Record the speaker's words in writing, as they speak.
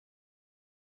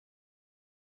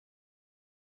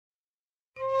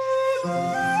Hi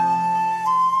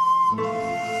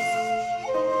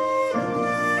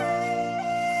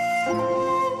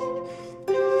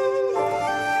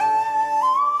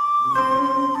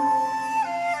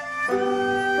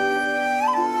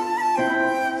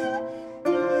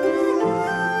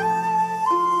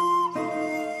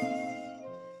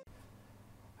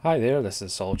there, this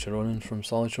is Solitary Ronin from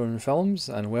Solitary Ronin Films,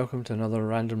 and welcome to another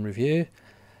random review.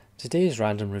 Today's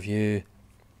random review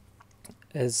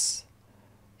is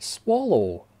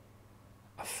Swallow,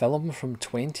 a film from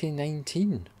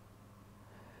 2019,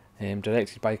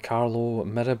 directed by Carlo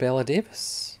Mirabella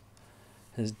Davis,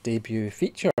 his debut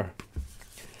feature.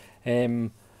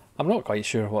 I'm not quite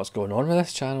sure what's going on with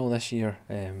this channel this year.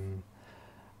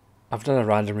 I've done a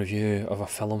random review of a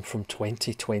film from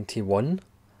 2021.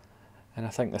 And I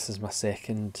think this is my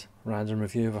second random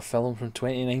review of a film from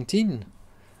 2019.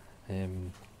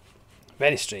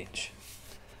 Very strange.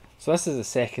 So this is the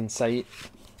Second Sight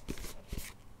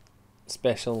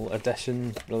special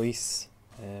edition release.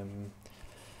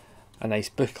 A nice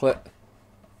booklet.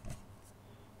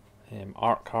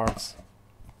 Art cards.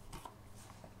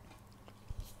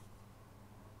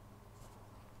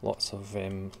 Lots of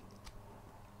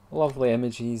lovely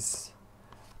images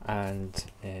and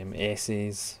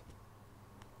essays.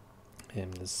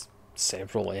 There's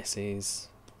several essays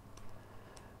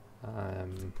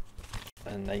and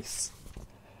nice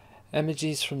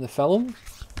images from the film.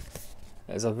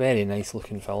 It's a very nice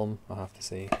looking film, I have to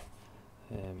say.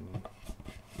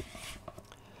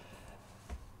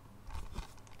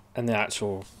 And the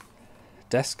actual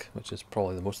disc, which is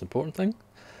probably the most important thing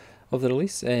of the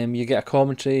release, you get a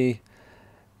commentary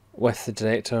with the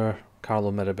director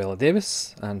Carlo Mirabella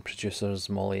Davis and producers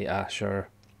Molly Asher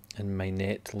and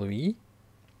Minette Louis.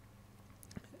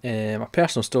 A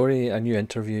personal story, a new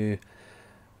interview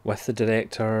with the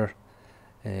director,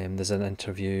 there's an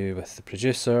interview with the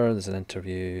producer, there's an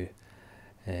interview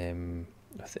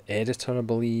with the editor, I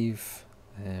believe,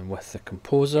 with the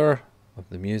composer of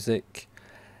the music,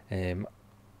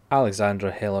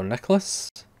 Alexandra Heller Nicholas,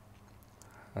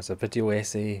 as a video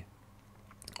essay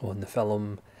on the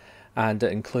film, and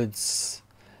it includes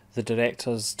the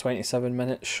director's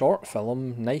 27-minute short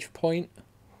film, Knife Point,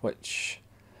 which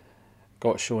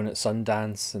got shown at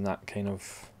Sundance, and that kind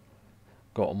of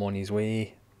got him on his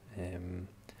way.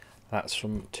 That's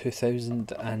from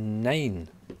 2009.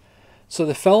 So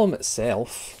the film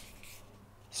itself,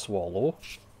 Swallow,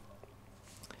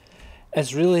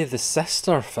 is really the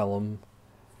sister film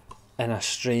in a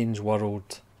strange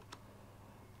world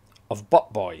of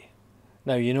Butt Boy.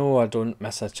 Now, you know I don't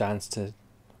miss a chance to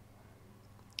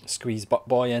squeeze Butt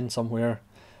Boy in somewhere.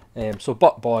 So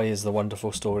Butt Boy is the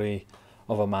wonderful story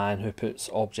of a man who puts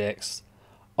objects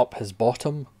up his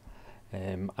bottom,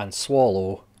 and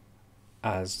Swallow,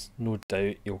 as no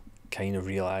doubt you'll kind of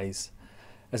realise,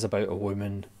 is about a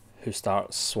woman who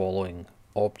starts swallowing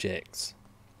objects.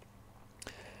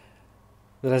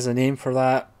 There is a name for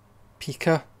that,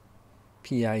 pica,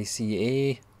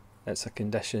 P-I-C-A. It's a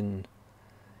condition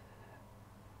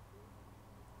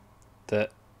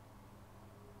that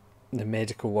the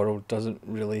medical world doesn't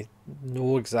really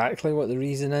know exactly what the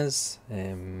reason is.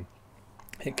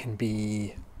 It can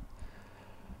be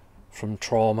from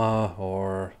trauma,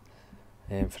 or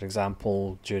for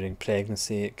example during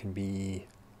pregnancy it can be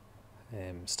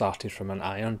started from an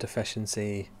iron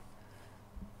deficiency,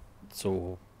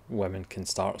 so women can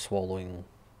start swallowing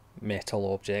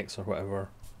metal objects or whatever.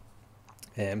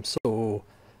 So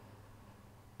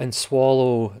in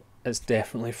Swallow, it's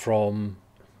definitely from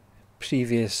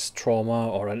previous trauma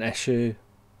or an issue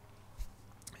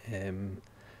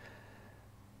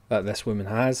that this woman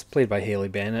has, played by Haley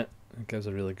Bennett. It gives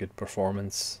a really good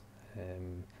performance.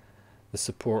 The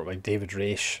support by David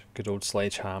Raish, good old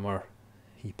Sledgehammer.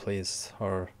 He plays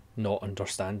her not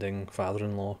understanding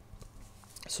father-in-law.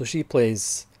 So she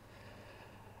plays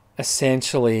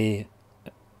essentially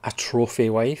a trophy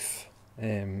wife.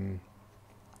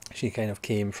 She kind of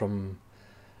came from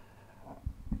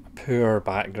poor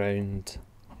background,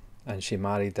 and she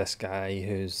married this guy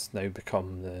who's now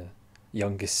become the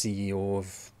youngest CEO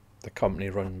of the company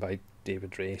run by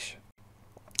David Raish,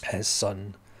 his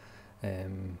son.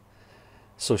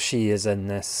 So she is in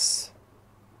this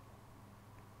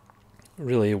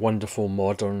really wonderful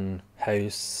modern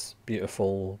house,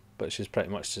 beautiful, but she's pretty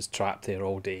much just trapped there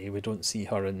all day. We don't see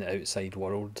her in the outside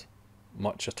world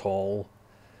much at all,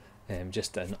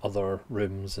 just in other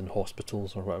rooms and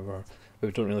hospitals or whatever. But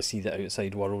we don't really see the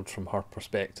outside world from her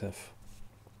perspective.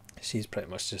 She's pretty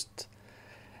much just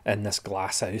in this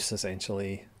glass house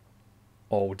essentially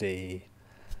all day,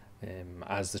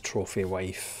 as the trophy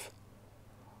wife,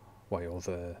 while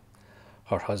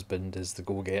her husband is the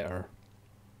go-getter.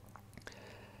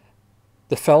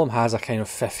 The film has a kind of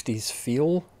 50s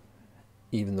feel,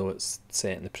 even though it's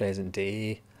set in the present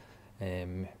day.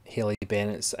 Haley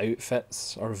Bennett's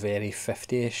outfits are very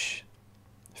 50-ish,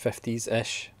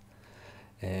 50s-ish.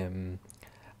 And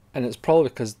it's probably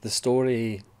because the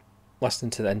story,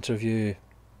 listening to the interview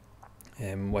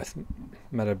with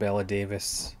Mirabella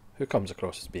Davis, who comes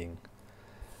across as being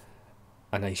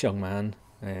a nice young man,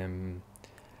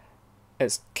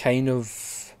 it's kind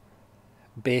of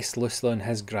based loosely on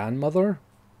his grandmother,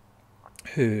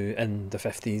 who in the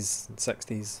 50s and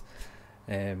 60s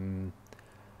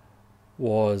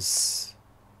was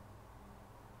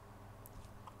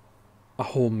a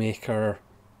homemaker,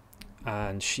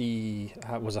 and she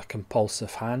was a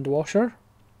compulsive hand washer.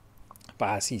 But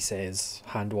as he says,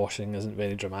 hand washing isn't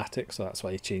very dramatic, so that's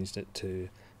why he changed it to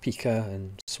pica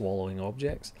and swallowing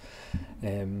objects.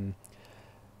 And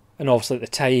obviously at the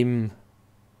time,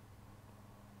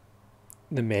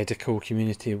 the medical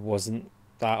community wasn't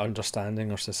that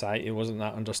understanding, or society wasn't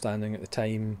that understanding at the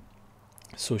time,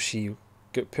 so she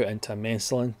got put into a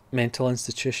mental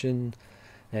institution.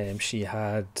 She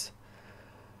had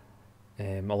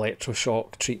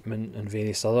electroshock treatment and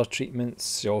various other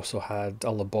treatments. She also had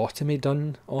a lobotomy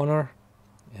done on her,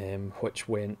 which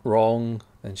went wrong,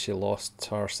 and she lost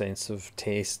her sense of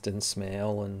taste and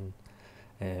smell, and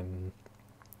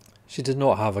she did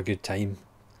not have a good time.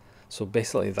 So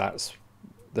basically that's,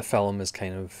 the film is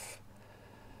kind of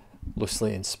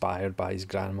loosely inspired by his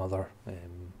grandmother.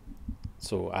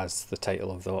 So as the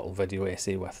title of the little video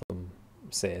essay with them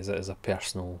says, it is a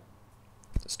personal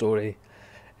story.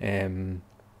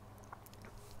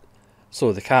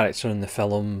 So the character in the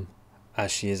film,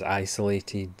 as she is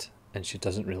isolated and she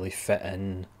doesn't really fit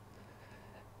in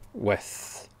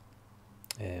with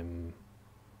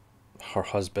her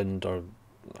husband or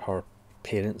her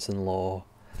parents-in-law,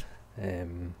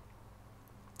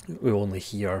 we only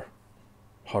hear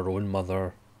her own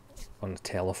mother on the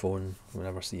telephone. We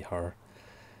never see her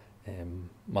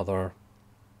mother.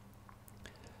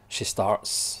 She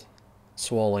starts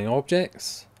swallowing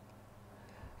objects,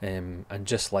 and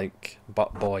just like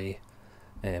Butt Boy,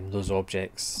 those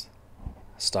objects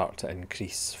start to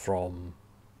increase from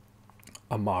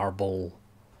a marble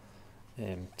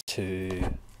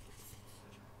to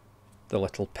the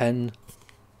little pin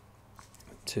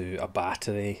to a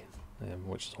battery,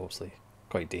 which is obviously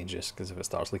quite dangerous, because if it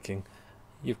starts leaking,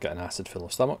 you've got an acid full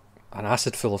of stomach.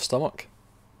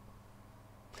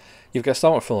 You've got a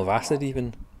stomach full of acid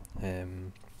even.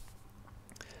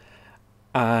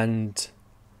 And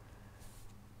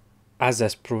as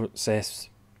this process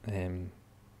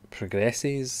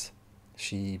progresses,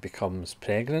 she becomes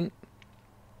pregnant.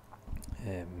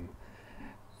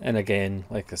 And again,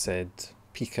 like I said,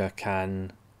 pica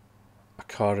can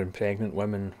occur in pregnant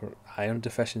women for iron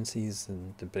deficiencies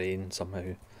in the brain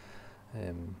somehow.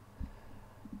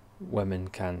 Women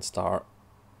can start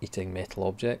eating metal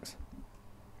objects.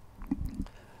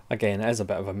 Again, it is a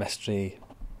bit of a mystery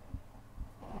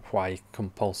why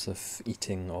compulsive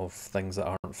eating of things that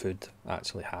aren't food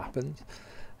actually happens.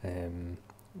 We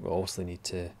obviously need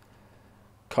to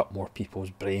cut more people's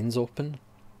brains open.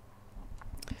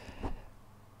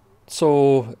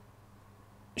 So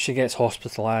she gets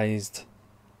hospitalised.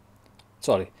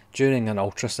 During an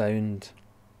ultrasound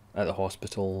at the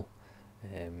hospital,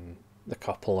 the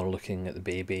couple are looking at the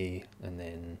baby, and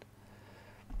then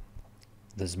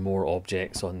there's more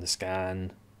objects on the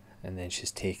scan, and then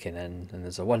she's taken in, and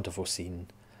there's a wonderful scene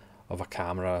of a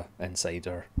camera inside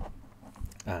her,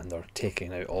 and they're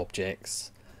taking out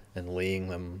objects and laying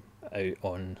them out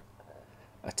on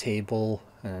a table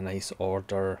in a nice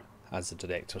order, as the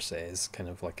director says, kind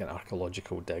of like an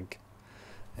archaeological dig.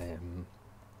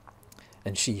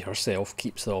 And she herself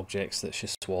keeps the objects that she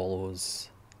swallows.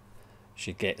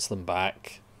 She gets them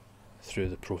back through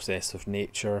the process of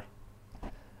nature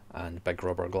and big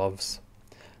rubber gloves,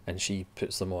 and she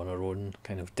puts them on her own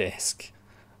kind of desk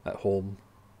at home.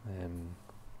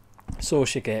 So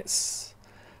she gets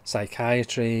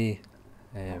psychiatry,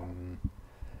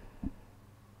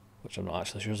 which I'm not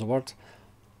actually sure is a word,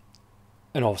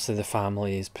 and obviously the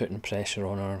family is putting pressure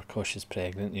on her because she's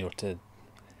pregnant, to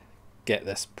get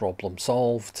this problem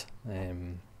solved.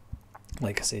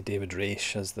 Like I say, David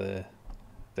Raish as the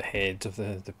head of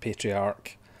the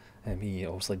patriarch. He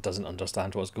obviously doesn't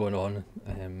understand what's going on,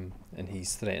 and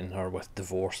he's threatening her with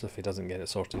divorce if he doesn't get it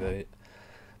sorted out,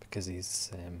 because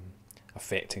he's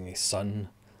affecting his son,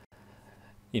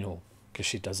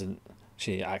 because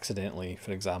she accidentally,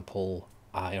 for example,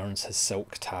 irons his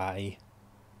silk tie,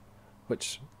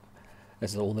 which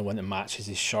is the only one that matches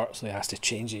his shirt, so he has to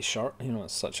change his shirt.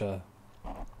 It's such a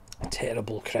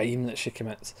terrible crime that she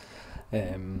commits.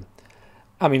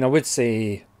 I mean, I would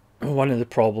say one of the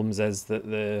problems is that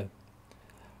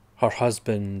her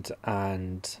husband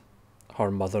and her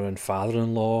mother and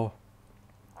father-in-law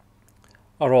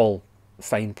are all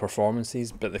fine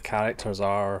performances, but the characters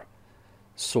are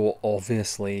so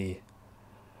obviously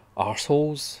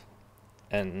arseholes,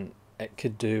 and it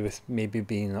could do with maybe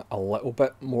being a little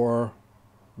bit more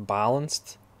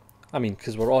balanced. I mean,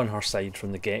 because we're on her side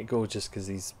from the get-go, just because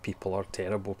these people are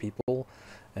terrible people.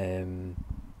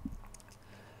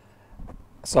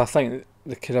 So I think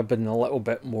they could have been a little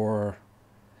bit more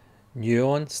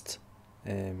nuanced.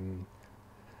 And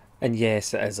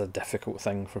yes, it is a difficult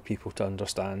thing for people to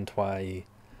understand why,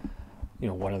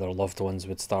 one of their loved ones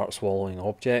would start swallowing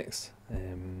objects.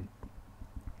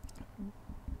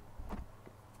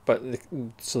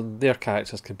 So their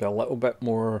characters could be a little bit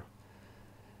more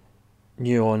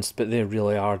nuanced, but they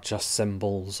really are just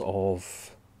symbols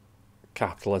of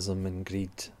capitalism and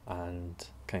greed and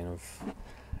kind of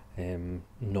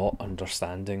not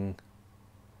understanding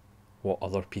what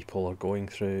other people are going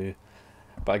through.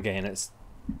 But again, it's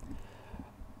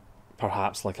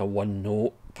perhaps like a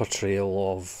one-note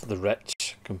portrayal of the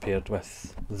rich compared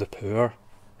with the poor,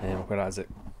 whereas it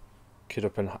could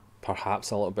have been perhaps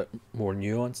a little bit more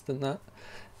nuanced than that.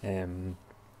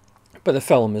 But the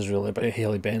film is really about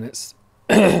Haley Bennett's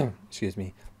excuse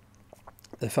me.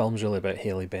 The film's really about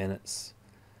Haley Bennett's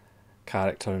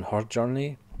character and her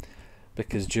journey,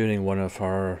 because during one of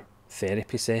her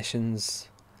therapy sessions,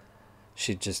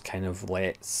 she just kind of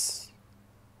lets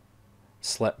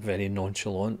slip very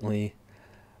nonchalantly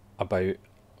about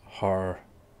her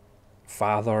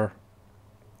father,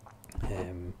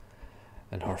 and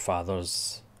her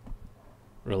father's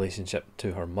relationship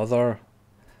to her mother,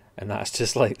 and that's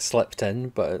just like slipped in,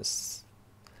 but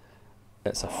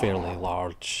it's a fairly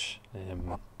large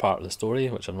part of the story,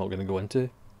 which I'm not going to go into.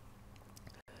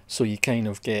 So you kind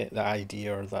of get the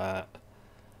idea that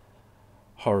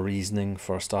her reasoning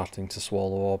for starting to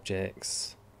swallow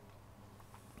objects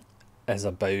is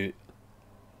about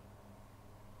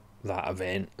that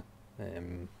event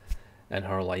in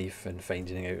her life and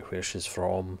finding out where she's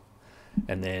from.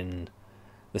 And then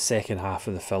the second half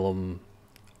of the film,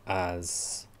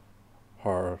 as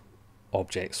her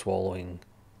object swallowing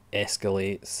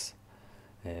escalates,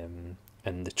 and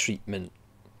the treatment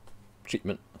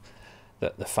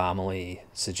that the family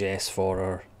suggests for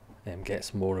her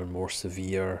gets more and more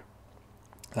severe.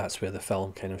 That's where the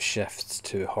film kind of shifts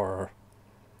to her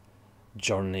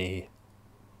journey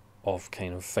of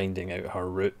kind of finding out her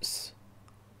roots,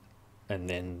 and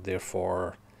then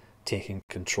therefore taking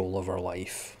control of her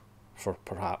life for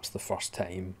perhaps the first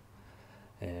time,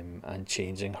 and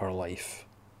changing her life,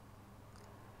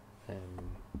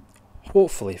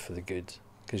 hopefully for the good,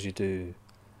 because you do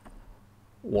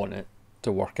want it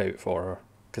to work out for her,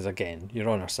 because again, you're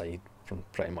on her side from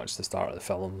pretty much the start of the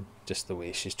film, just the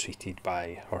way she's treated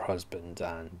by her husband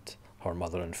and her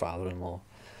mother and father-in-law.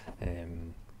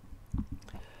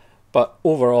 But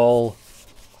overall,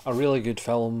 a really good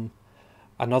film.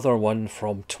 Another one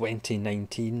from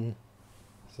 2019.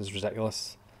 This is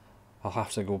ridiculous. I'll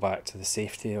have to go back to the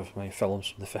safety of my films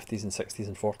from the 50s and 60s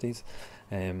and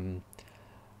 40s.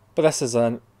 But this is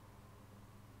an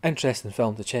interesting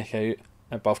film to check out.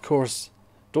 But of course,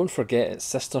 don't forget its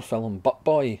sister film, Butt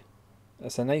Boy.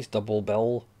 It's a nice double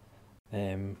bill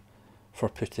for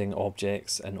putting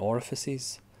objects in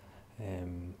orifices.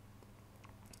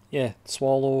 Yeah,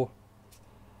 Swallow.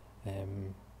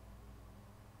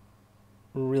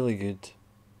 Really good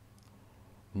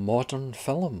modern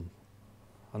film.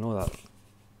 I know that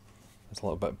it's a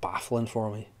little bit baffling for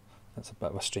me. That's a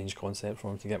bit of a strange concept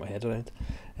for me to get my head around.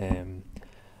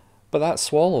 But that's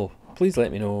Swallow. Please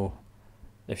let me know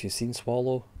if you've seen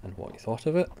Swallow and what you thought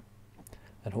of it.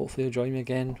 And hopefully you'll join me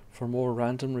again for more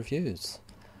random reviews.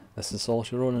 This is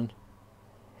Saoirse Ronan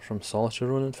from Saoirse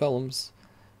Ronan Films,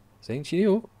 saying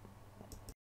cheerio.